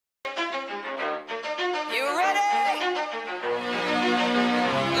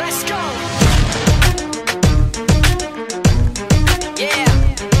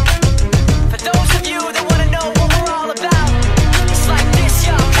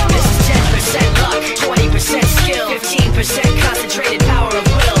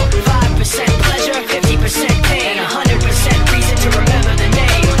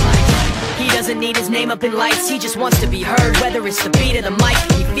flipping lights, he just wants to be heard. Whether it's the beat or the mic,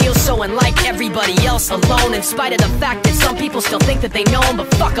 he feels so unlike everybody else, alone. In spite of the fact that some people still think that they know him, but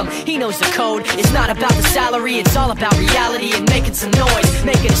fuck him, he knows the code. It's not about the salary, it's all about reality and making some noise,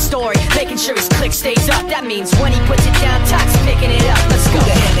 making a story, making sure his click stays up. That means when he puts it down, Tox picking it up. Let's go. Who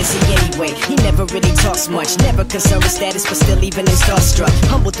the hell is he anyway? He never really talks much, never concerned with status, but still even in starstruck.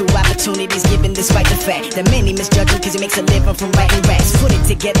 Humble through opportunities given despite the fact that many misjudge him cause he makes a living from writing raps. Put it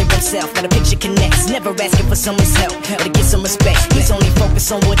together himself, got a picture connects, never asking for someone's help or to get some respect. He's only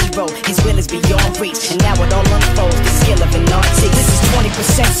focused on what he wrote, his will is beyond reach, and now it all unfolds, the skill of an artist. This is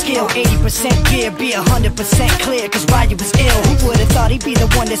 20% skill, 80% gear, be 100% clear, cause Ryu was ill. Who would've thought he'd be the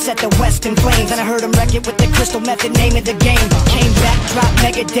one that set the West in flames? And I heard him wreck it with the crystal method, name of the game. Came back, dropped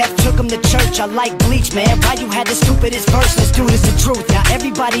Megadeth, took him to church. I like Bleach, man, Ryu had the stupidest verse, this dude is the truth. Now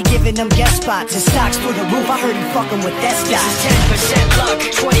everybody giving them guest spots and stocks through the roof. I heard he fucking with that stock. This is 10% luck,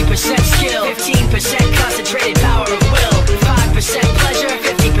 20% skill, 15% concentrated power of will, 5% pleasure,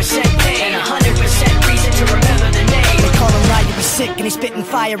 50% pain, and 100% reason to remember the name. They call him Ryu, he's sick and he's spitting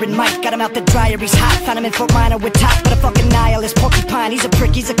fire and Mike got him out the dryer, he's hot. Found him in Fort Minor with top, but a fucking nihilist porcupine. He's a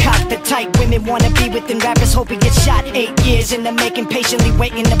prick, he's a cockpit type. Women wanna be with him, rappers hope he gets shot. 8 years in the making, patiently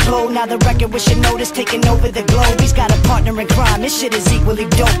waiting to blow. Now the record with notice taking over the globe. He's got a partner in crime, this shit is equally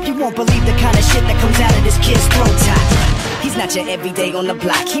dope. You won't believe the kind of shit that comes out of this kid's throat. He's not your everyday on the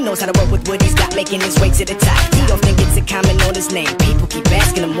block. He knows how to work with what he's got, making his way to the top. He often gets a comment on his name. People keep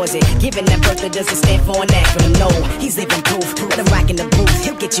asking him, was it given that birth that doesn't stand for an acronym? No, he's living proof. Let him rock in the booth.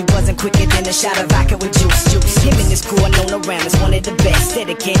 He'll get you buzzing quicker than a shot of vodka with juice. Him and his crew are known around as one of the best,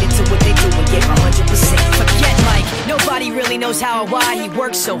 dedicated to what they do and give 100%. Forget Mike, nobody really knows how or why he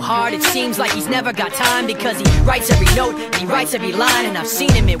works so hard. It seems like he's never got time because he writes every note, he writes every line, and I've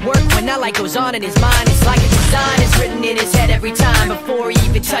seen him at work when that light goes on in his mind. It's like a design is written in his head every time before he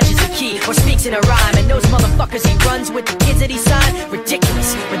even touches a key or speaks in a rhyme. And those motherfuckers he runs with, the kids that he signed,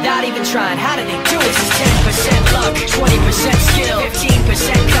 ridiculous, without even trying. How do they do it? This is 10% luck, 20% skill,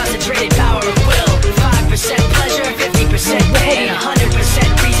 15% concentrated power of will, 5% pleasure, 50% pain, and 100%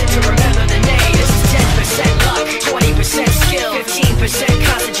 reason to remember the name. This is 10% luck, 20% skill, 15%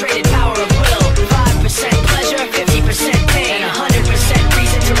 concentrated power of will, 5% pleasure, 50% pain, and 100%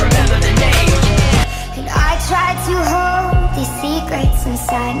 reason to remember the name. And I tried to hold these secrets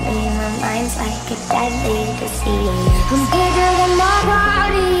inside me. My mind's like a deadly disease. I'm bigger than my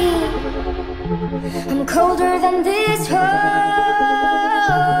body, I'm colder than this home,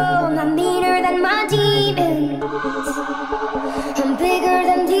 I'm meaner than my demons, I'm bigger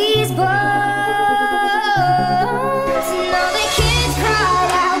than these bones. And all the kids cry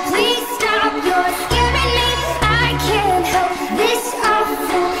out, please stop, you're scaring me. I can't help this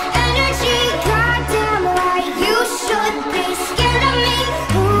awful energy. Goddamn right, you should be scared of me.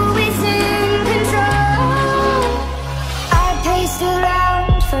 Who is in control? I paced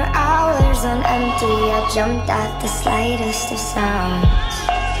around for hours on empty. I jumped at the slightest of sounds.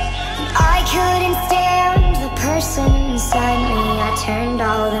 I couldn't stand the person inside me. I turned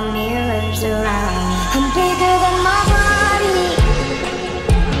all the mirrors around. I'm bigger than my body,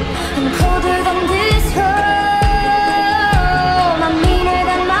 I'm colder than this home, I'm meaner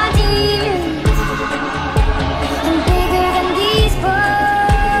than my demons, I'm bigger than these bones.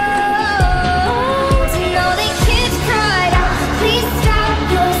 And all the kids cried out, please stop,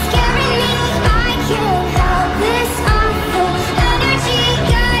 you're scaring me. I can't help this awful energy.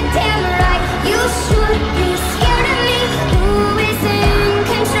 Goddamn right, you should be scared of me. Who is in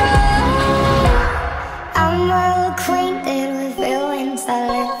control? I'm well acquainted with villains that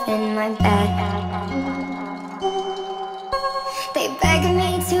live in my bed. They beg me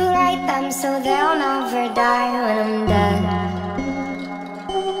to write them so they'll never die when I'm dead.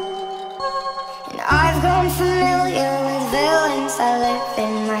 And I've grown familiar with villains that live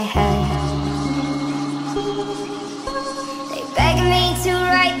in my head. They beg me to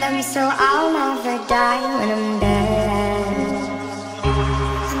write them so I'll never die when I'm dead.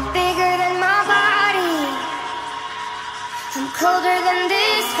 I'm bigger than my body, I'm colder than